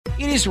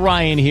It is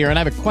Ryan here, and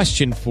I have a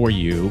question for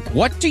you.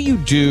 What do you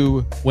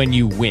do when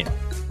you win?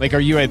 Like, are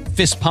you a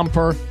fist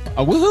pumper,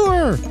 a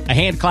woohooer, a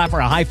hand clapper,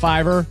 a high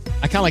fiver?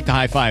 I kind of like the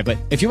high five, but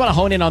if you want to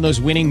hone in on those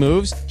winning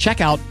moves,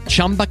 check out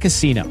Chumba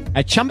Casino.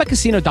 At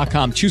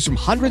ChumbaCasino.com, choose from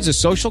hundreds of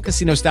social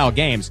casino-style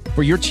games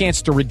for your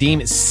chance to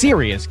redeem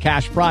serious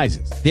cash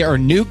prizes. There are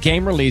new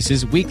game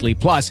releases weekly,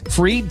 plus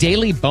free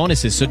daily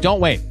bonuses. So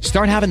don't wait.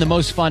 Start having the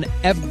most fun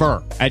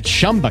ever at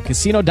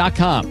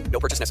ChumbaCasino.com. No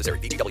purchase necessary.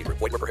 VGW. Void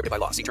where prohibited by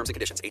law. See terms and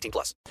conditions. 18+.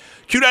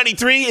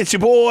 Q93, it's your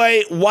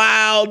boy,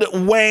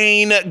 Wild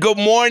Wayne. Good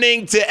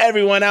morning to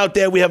everyone out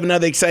there. We have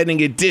another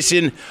exciting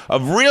edition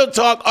of Real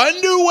Talk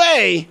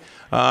underway.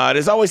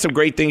 There's always some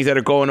great things that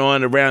are going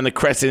on around the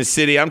Crescent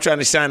City. I'm trying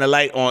to shine a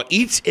light on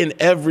each and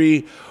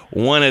every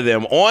one of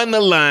them. On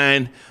the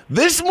line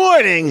this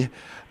morning,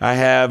 I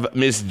have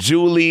Miss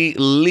Julie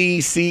Lee,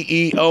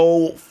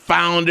 CEO,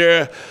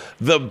 founder,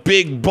 the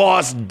big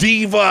boss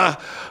diva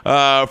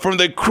from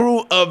the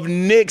crew of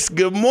Knicks.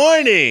 Good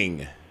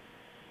morning.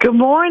 Good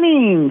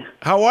morning.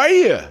 How are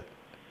you?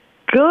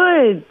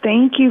 Good.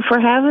 Thank you for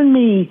having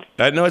me.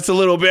 I know it's a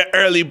little bit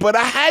early, but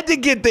I had to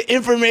get the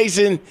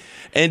information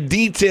and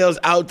details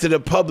out to the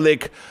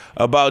public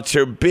about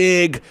your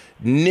big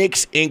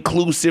Knicks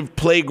inclusive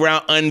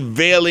playground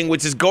unveiling,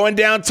 which is going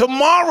down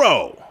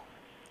tomorrow.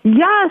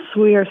 Yes,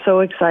 we are so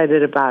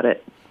excited about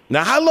it.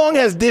 Now, how long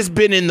has this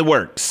been in the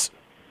works?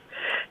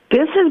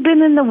 This has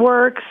been in the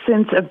works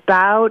since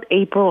about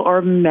April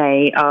or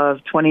May of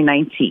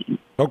 2019.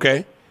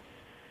 Okay.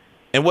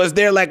 And was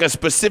there like a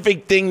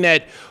specific thing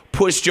that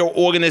pushed your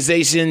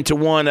organization to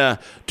want to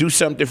do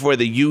something for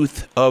the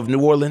youth of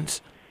New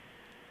Orleans?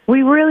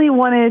 We really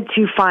wanted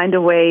to find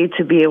a way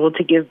to be able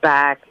to give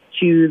back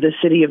to the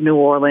city of New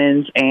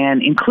Orleans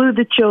and include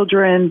the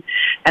children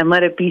and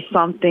let it be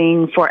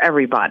something for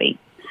everybody.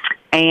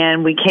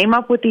 And we came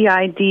up with the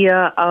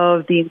idea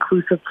of the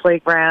inclusive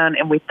playground,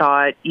 and we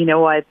thought, you know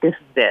what, this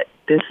is it.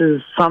 This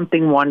is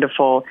something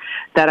wonderful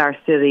that our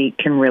city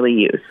can really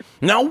use.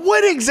 Now,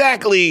 what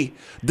exactly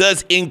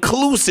does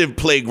inclusive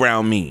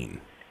playground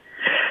mean?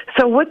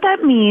 So what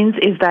that means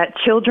is that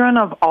children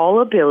of all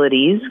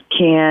abilities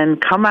can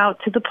come out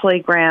to the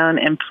playground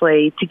and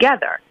play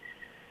together.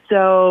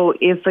 So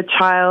if a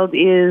child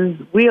is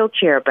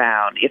wheelchair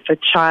bound, if a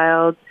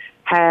child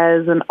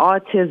has an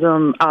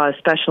autism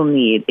special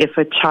need, if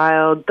a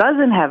child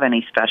doesn't have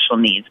any special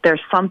needs,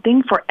 there's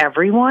something for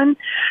everyone.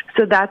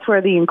 So that's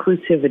where the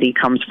inclusivity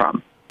comes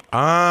from.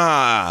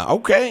 Ah,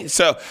 okay.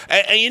 So,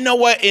 and you know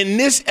what? In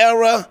this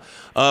era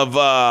of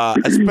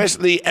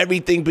especially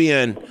everything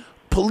being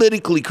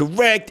politically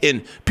correct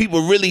and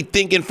people really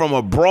thinking from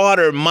a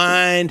broader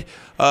mind,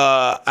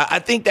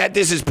 I think that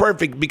this is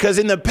perfect because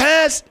in the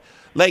past,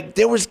 like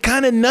there was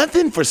kind of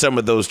nothing for some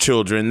of those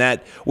children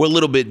that were a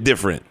little bit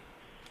different.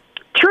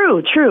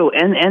 True.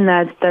 And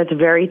that's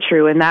very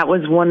true. And that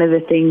was one of the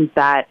things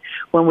that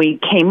when we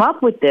came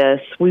up with this,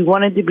 we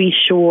wanted to be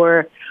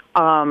sure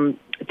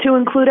to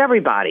include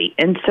everybody.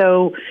 And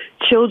so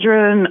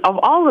children of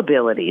all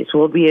abilities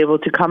will be able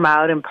to come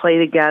out and play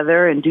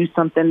together and do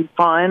something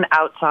fun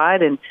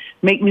outside and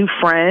make new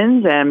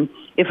friends. And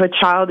if a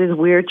child is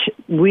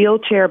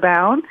wheelchair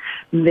bound,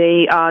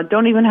 they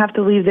don't even have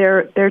to leave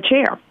their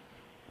chair.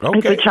 Okay.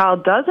 If a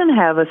child doesn't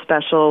have a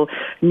special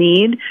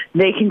need,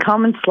 they can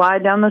come and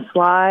slide down the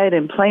slide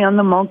and play on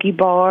the monkey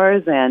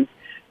bars. And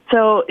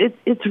so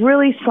it's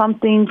really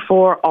something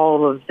for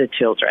all of the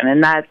children.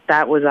 And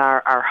that was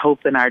our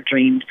hope and our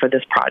dream for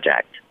this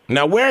project.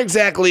 Now, where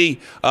exactly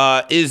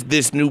is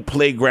this new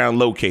playground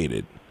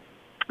located?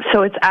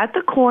 So it's at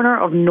the corner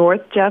of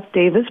North Jeff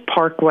Davis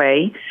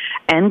Parkway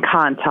and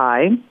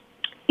Conti,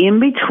 in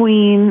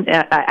between,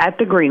 at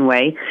the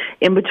Greenway,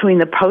 in between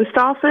the post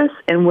office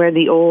and where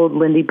the old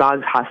Lindy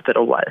Boggs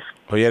Hospital was.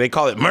 Oh, yeah, they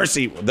call it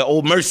Mercy, the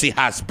old Mercy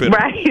Hospital.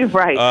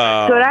 Right.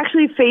 So it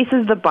actually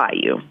faces the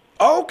bayou.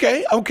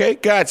 Okay,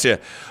 gotcha.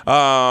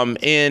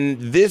 And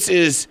this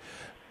is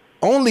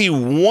only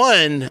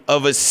one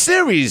of a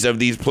series of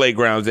these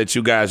playgrounds that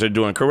you guys are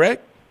doing,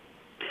 correct?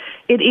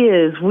 It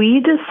is. We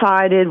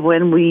decided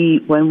when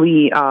we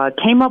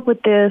came up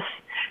with this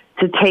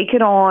to take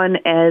it on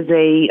as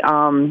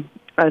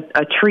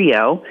a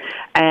trio,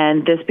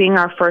 and this being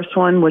our first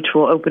one, which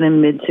will open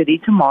in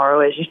Mid-City tomorrow,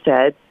 as you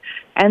said.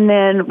 And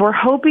then we're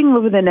hoping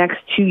over the next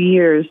 2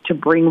 years to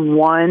bring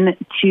one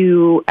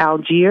to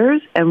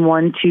Algiers and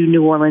one to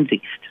New Orleans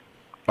East.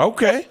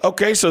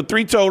 Okay, so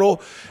 3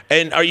 total.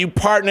 And are you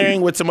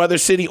partnering with some other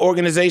city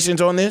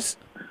organizations on this?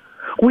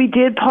 We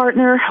did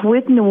partner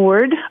with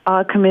NORD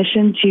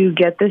Commission to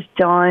get this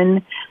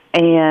done.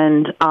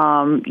 And,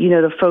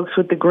 the folks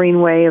with the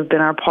Greenway have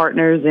been our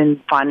partners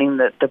in finding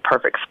the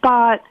perfect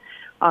spot,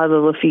 the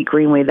Lafitte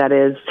Greenway, that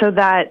is, so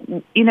that,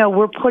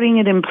 we're putting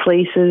it in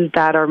places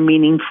that are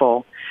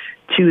meaningful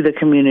to the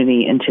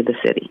community and to the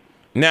city.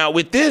 Now,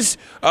 with this,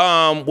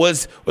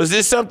 was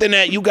this something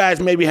that you guys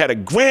maybe had a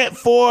grant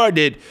for?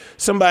 Did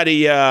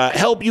somebody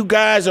help you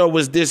guys, or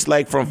was this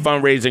like from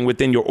fundraising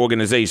within your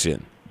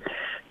organization?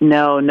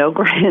 No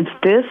grants.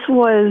 This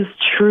was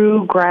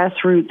true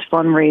grassroots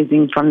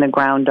fundraising from the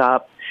ground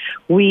up.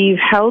 We've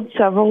held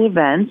several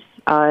events,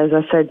 as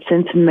I said,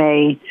 since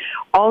May,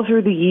 all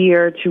through the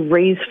year to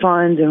raise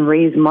funds and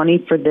raise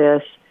money for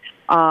this.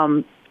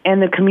 And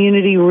the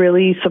community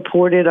really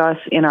supported us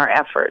in our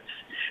efforts.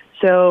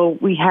 So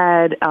we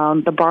had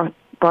the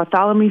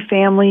Bartholomew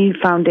Family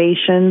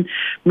Foundation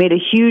made a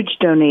huge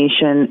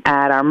donation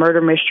at our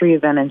murder mystery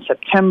event in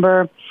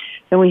September.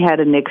 Then we had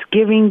a Nick's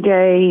Giving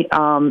Day.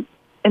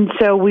 And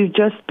so we've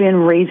just been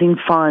raising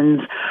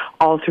funds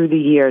all through the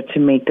year to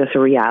make this a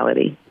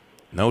reality.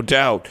 No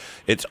doubt.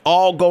 It's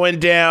all going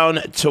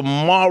down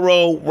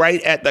tomorrow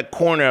right at the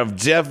corner of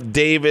Jeff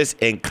Davis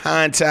and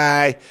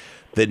Conti,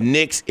 the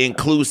Knicks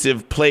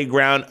Inclusive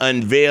Playground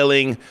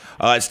unveiling.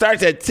 It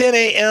starts at 10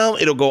 a.m.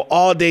 It'll go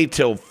all day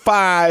till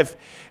 5.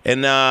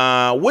 And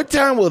what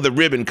time will the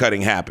ribbon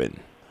cutting happen?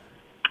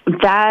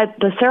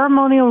 The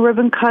ceremonial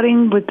ribbon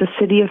cutting with the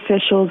city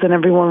officials and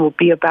everyone will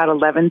be about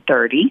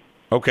 11:30.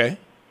 Okay.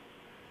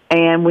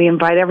 And we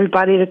invite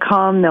everybody to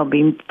come. There'll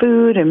be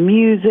food and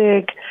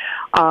music,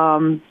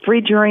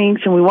 free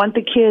drinks, and we want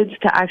the kids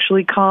to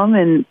actually come,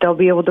 and they'll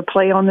be able to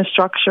play on the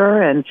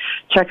structure and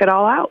check it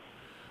all out.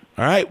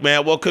 All right,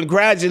 man. Well,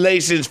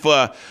 congratulations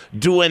for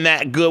doing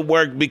that good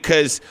work,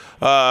 because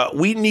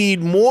we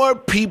need more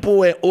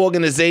people and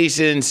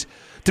organizations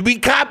to be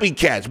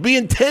copycats, be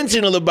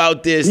intentional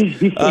about this,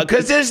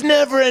 because there's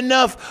never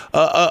enough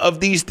of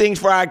these things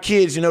for our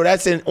kids. You know,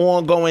 that's an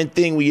ongoing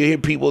thing when you hear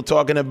people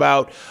talking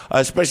about,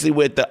 especially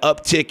with the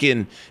uptick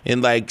in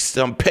like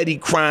some petty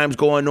crimes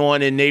going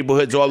on in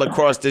neighborhoods all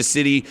across the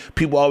city.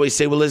 People always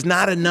say, well, there's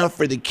not enough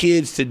for the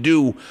kids to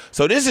do.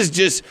 So this is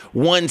just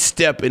one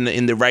step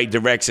in the right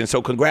direction. So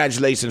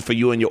congratulations for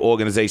you and your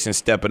organization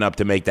stepping up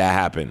to make that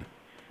happen.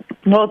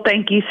 Well,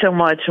 thank you so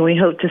much, and we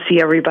hope to see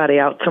everybody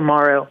out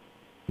tomorrow.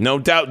 No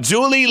doubt.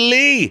 Julie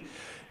Lee,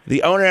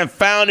 the owner and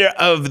founder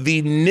of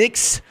the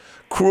Knicks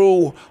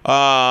Crew.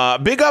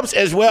 Big ups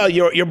as well.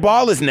 Your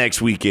ball is next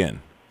weekend.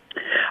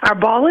 Our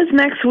ball is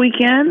next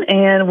weekend,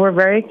 and we're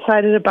very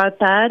excited about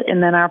that.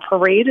 And then our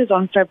parade is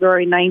on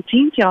February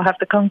 19th. Y'all have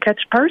to come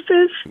catch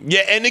purses.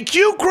 Yeah, and the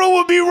Q Crew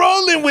will be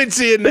rolling with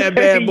you in that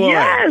bad boy.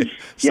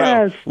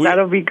 Yes,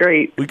 that'll be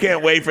great. We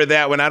can't wait for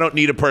that one. I don't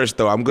need a purse,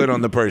 though. I'm good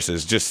on the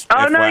purses. Just oh,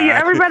 FYI. no,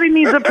 everybody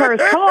needs a purse.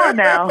 Come on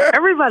now.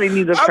 Everybody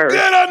needs a purse. I'm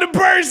good on the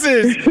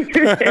purses.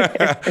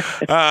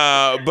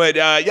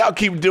 But y'all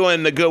keep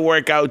doing the good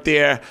work out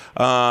there,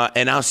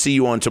 and I'll see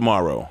you on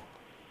tomorrow.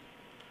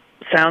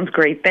 Sounds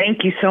great.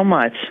 Thank you so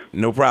much.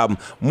 No problem.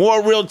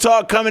 More Real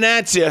Talk coming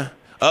at you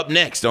up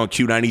next on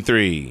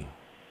Q93.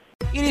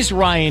 It is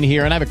Ryan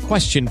here, and I have a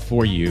question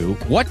for you.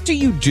 What do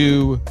you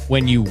do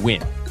when you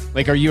win?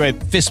 Like, are you a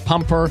fist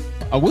pumper,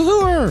 a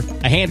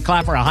woohooer, a hand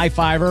clapper, a high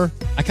fiver?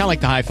 I kind of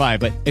like the high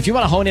five, but if you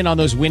want to hone in on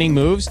those winning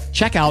moves,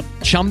 check out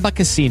Chumba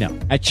Casino.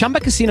 At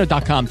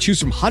ChumbaCasino.com, choose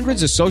from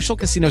hundreds of social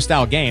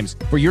casino-style games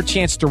for your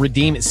chance to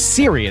redeem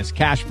serious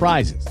cash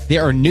prizes.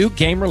 There are new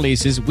game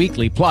releases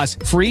weekly, plus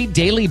free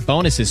daily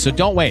bonuses. So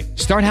don't wait.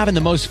 Start having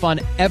the most fun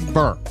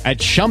ever at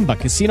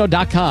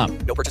ChumbaCasino.com.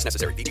 No purchase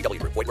necessary. VGW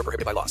Group. Void where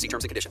prohibited by law. See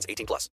terms and conditions. 18+.